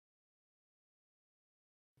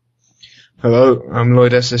Hello, I'm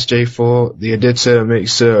Lloyd SSJ4, the editor,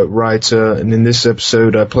 mixer, writer, and in this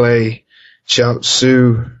episode I play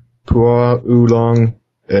Chaozu, Puar, Oolong,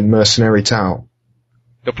 and Mercenary Tao.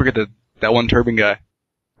 Don't forget that one turban guy.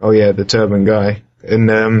 Oh yeah, the turban guy.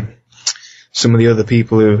 And some of the other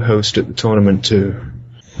people who hosted the tournament too.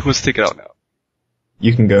 Who wants to take it out now?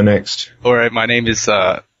 You can go next. Alright, my name is,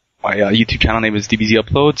 my YouTube channel name is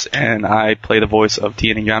DBWTF, and I play the voice of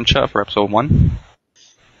Tien and Yamcha for episode 1.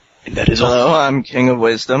 And that is all. Hello, I'm King of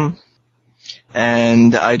Wisdom,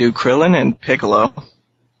 and I do Krillin and Piccolo,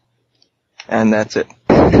 and that's it.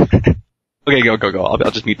 Okay, go.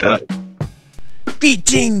 I'll just mute that.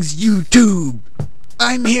 Greetings, YouTube!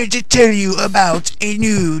 I'm here to tell you about a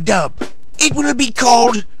new dub. It will be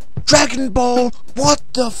called Dragon Ball What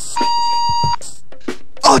the F***.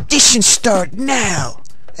 Auditions start now,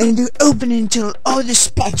 and they're open until all the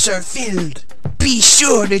spots are filled. Be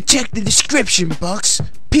sure to check the description box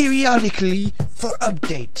periodically for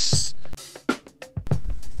updates.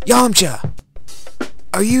 Yamcha,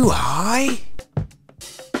 are you high?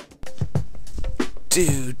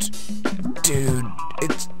 Dude,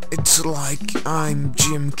 it's like I'm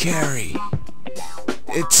Jim Carrey.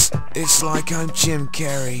 It's like I'm Jim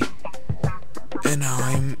Carrey, and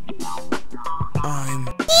I'm...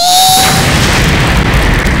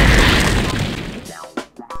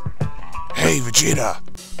 Hey, Vegeta.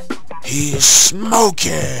 He's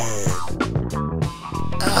smoking.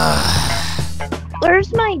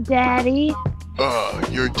 Where's my daddy?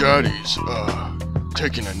 Your daddy's,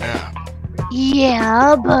 taking a nap.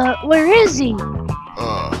 Yeah, but where is he?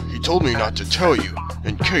 He told me not to tell you,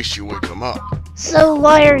 in case you wake him up. So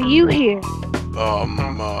why are you here?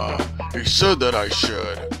 He said that I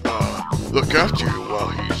should, look after you while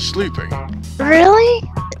he's sleeping. Really?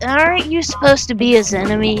 Aren't you supposed to be his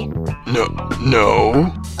enemy?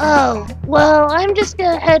 No. Oh, well, I'm just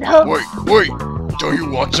gonna head home. Wait, don't you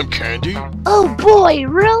want some candy? Oh boy,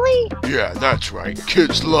 really? Yeah, that's right,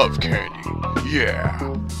 kids love candy. Yeah.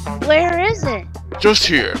 Where is it? Just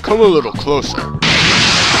here, come a little closer.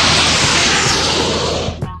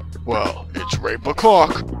 Well, it's rape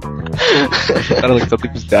o'clock. Sounded like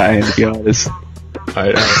something was dying, to be honest.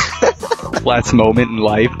 Last moment in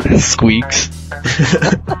life, squeaks.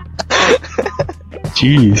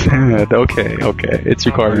 Jeez, man. Okay. It's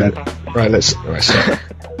recorded. Right, let's start.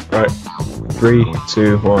 Right. 3,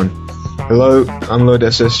 2, 1. Hello, I'm Lloyd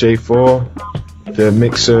SSJ4, the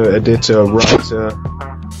mixer, editor, writer.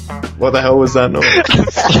 What the hell was that noise?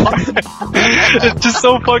 It's just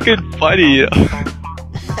so fucking funny.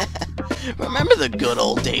 Remember the good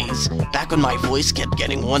old days? Back when my voice kept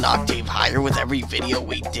getting 1 octave higher with every video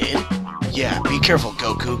we did? Yeah, be careful,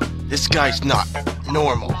 Goku. This guy's not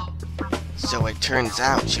normal. So it turns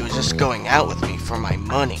out she was just going out with me for my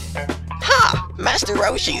money. Ha! Master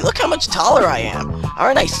Roshi, look how much taller I am.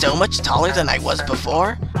 Aren't I so much taller than I was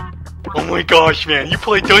before? Oh my gosh, man, you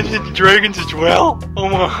play Dungeons & Dragons as well?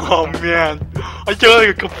 Oh man, I feel like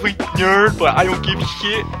a complete nerd, but I don't give a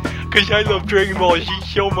shit, cause I love Dragon Ball Z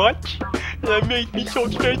so much, and that makes me so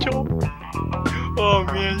special. Oh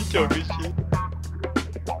man, it's so good shit.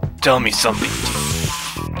 Tell me something,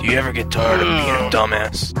 dude. Do you ever get tired of being a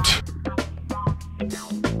dumbass?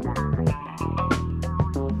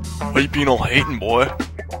 Why you being all hating, boy?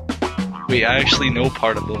 Wait, I actually know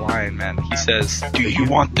part of the line, man. He says, "Do you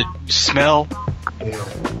want the smell?" Yeah.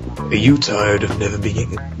 Are you tired of never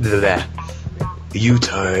being... Are you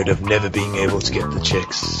tired of never being able to get the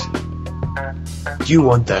chicks? Do you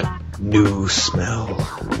want that new smell?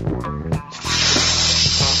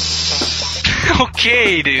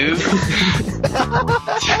 Okay, dude.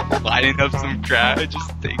 Lining up some crap, it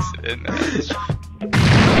just takes it in there.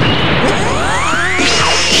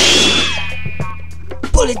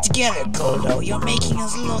 Pull it together, Goldo. You're making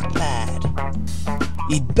us look bad.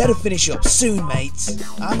 You'd better finish up soon, mates.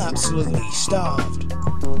 I'm absolutely starved.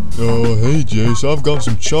 Oh, hey, Jace. I've got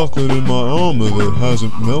some chocolate in my armor that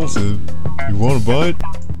hasn't melted. You want a bite?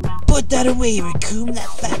 Put that away, Raccoon. That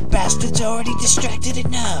fat bastard's already distracted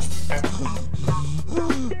enough.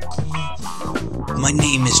 My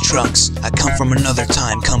name is Trunks. I come from another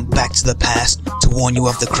time, come back to the past to warn you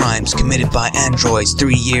of the crimes committed by androids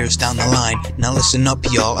 3 years down the line. Now listen up,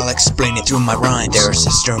 y'all, I'll explain it through my rhymes. They're a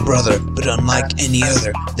sister and brother, but unlike any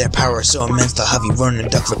other, their power is so immense they'll have you run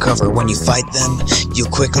and duck for cover. When you fight them,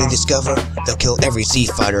 you'll quickly discover they'll kill every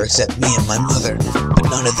Z-fighter except me and my mother. But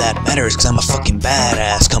none of that matters, cause I'm a fucking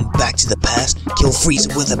badass. Come back to the past, kill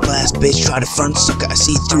Frieza with a blast. Bitch, try to front, sucker, I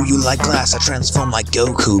see through you like glass. I transform like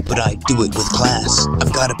Goku, but I do it with class. Yes,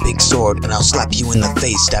 I've got a big sword, and I'll slap you in the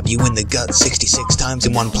face, stab you in the gut 66 times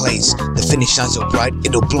in one place. The finish shines so bright,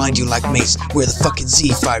 it'll blind you like mace. We're the fucking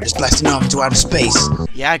Z-Fighters blasting off into outer space.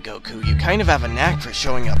 Yeah, Goku, you kind of have a knack for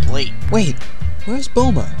showing up late. Wait, where's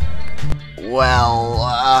Bulma? Well,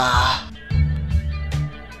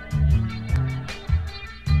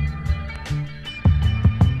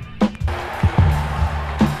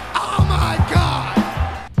 Oh my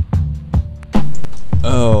god!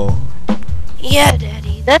 Oh. Yeah,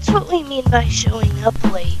 Daddy, that's what we mean by showing up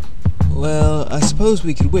late. Well, I suppose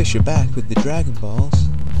we could wish her back with the Dragon Balls.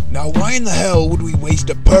 Now why in the hell would we waste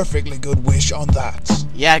a perfectly good wish on that?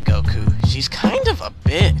 yeah, Goku, she's kind of a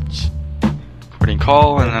bitch. Recording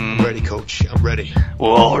call, and then... I'm ready, coach. I'm ready. We're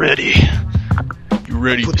all ready. You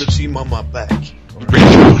ready? Put the team on my back.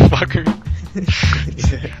 Fucker.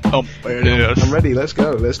 Yeah. Oh, there it is. I'm ready, let's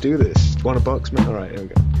go, let's do this. Want a box, man? Alright, here we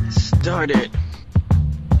go. Start it.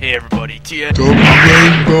 Hey everybody, TN. Go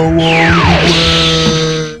rainbow all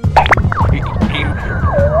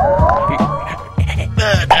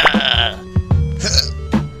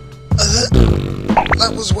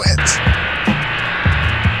That was wet.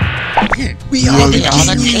 We are the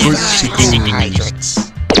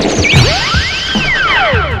carbohydrates.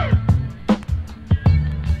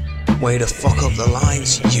 Way to fuck up the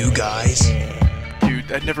lines, you guys. Dude,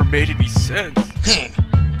 that never made any sense.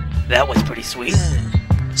 That was pretty sweet.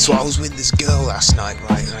 So I was with this girl last night,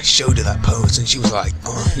 right, and I showed her that pose, and she was like,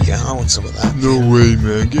 oh, yeah, I want some of that. No way,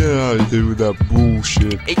 man. Get out of here with that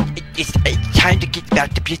bullshit. It's time to get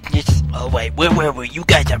back to business. Oh wait, where were we? You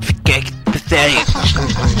guys are pathetic.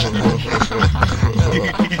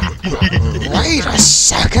 Wait a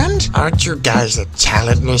second! Aren't you guys the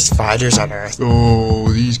talentless fighters on Earth? Oh,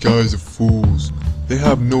 these guys are fools. They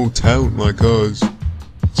have no talent like us.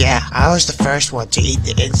 Yeah, I was the first one to eat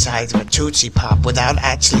the insides of a Tootsie Pop without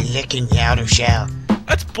actually licking the outer shell.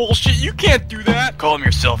 That's bullshit, you can't do that! Calm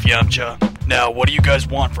yourself, Yamcha. Now, what do you guys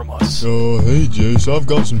want from us? Oh, hey Jace, I've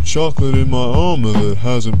got some chocolate in my armor that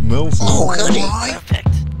hasn't melted. Oh, goody! Perfect.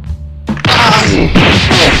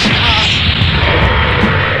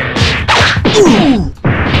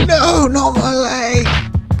 No, not my leg!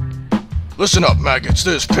 Listen up, maggots,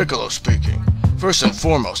 this is Piccolo speaking. First and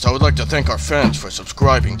foremost, I would like to thank our fans for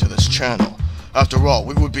subscribing to this channel. After all,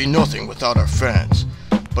 we would be nothing without our fans.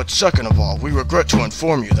 But second of all, we regret to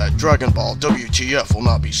inform you that Dragon Ball WTF will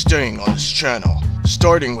not be staying on this channel.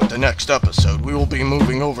 Starting with the next episode, we will be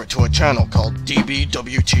moving over to a channel called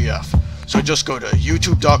DBWTF. So just go to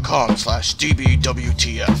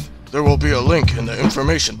youtube.com/DBWTF. There will be a link in the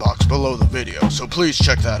information box below the video, so please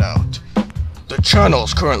check that out. The channel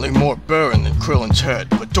is currently more barren than Krillin's head,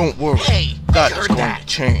 but don't worry, that is going to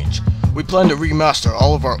change. We plan to remaster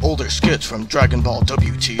all of our older skits from Dragon Ball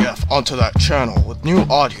WTF onto that channel with new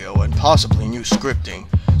audio and possibly new scripting,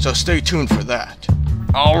 so stay tuned for that.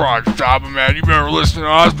 Alright, Cyberman, you better listen to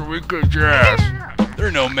us or we kick your ass. They're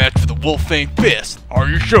no match for the Wolfang Fist. Are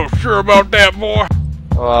you so sure about that, boy?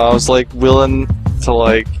 I was like willing to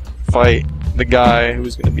like fight the guy who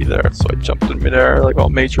was gonna be there, so I jumped in midair like all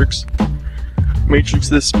Matrix. Matrix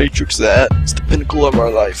this, Matrix that. It's the pinnacle of our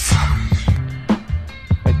life.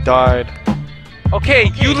 I died. Okay,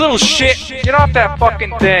 you little shit, get off that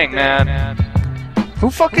fucking thing, man. Who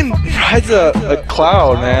fucking rides a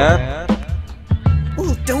cloud, man?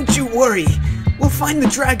 Well, don't you worry. We'll find the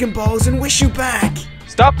Dragon Balls and wish you back.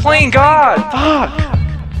 Stop playing God! Fuck!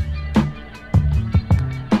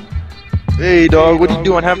 Hey dog, what you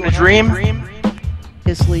doing? Having a dream?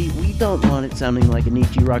 Obviously, we don't want it sounding like an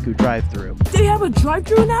Ichiraku drive-thru. They have a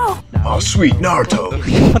drive-thru now? Oh, sweet Naruto.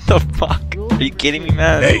 What the fuck? Are you kidding me,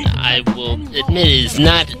 man? Hey. I will admit it is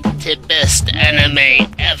not the best anime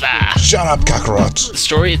ever. Shut up, Kakarot. The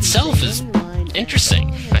story itself is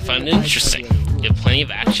interesting. I find it interesting. You have plenty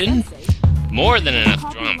of action, more than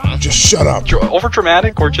enough drama. Just shut up. Over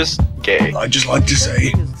dramatic or just gay? I just like to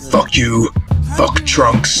say, fuck you. Fuck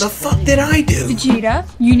Trunks. The fuck did I do? Vegeta,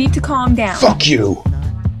 you need to calm down. Fuck you.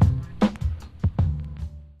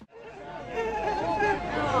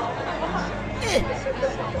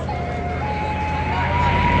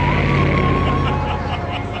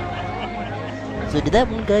 So did that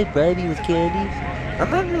one guy bribe you with candy?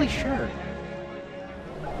 I'm not really sure.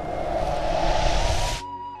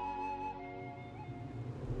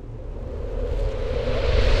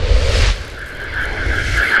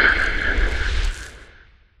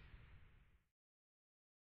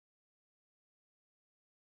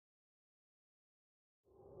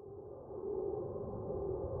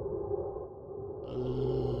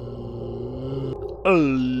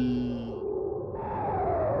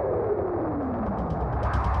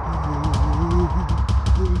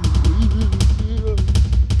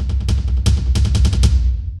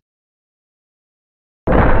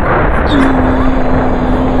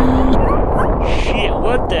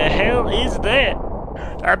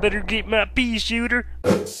 I better get my pea shooter.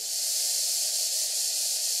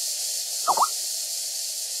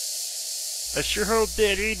 I sure hope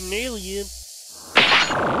that ain't an alien.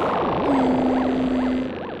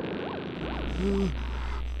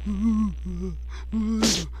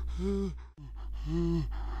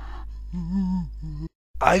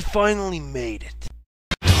 I finally made it.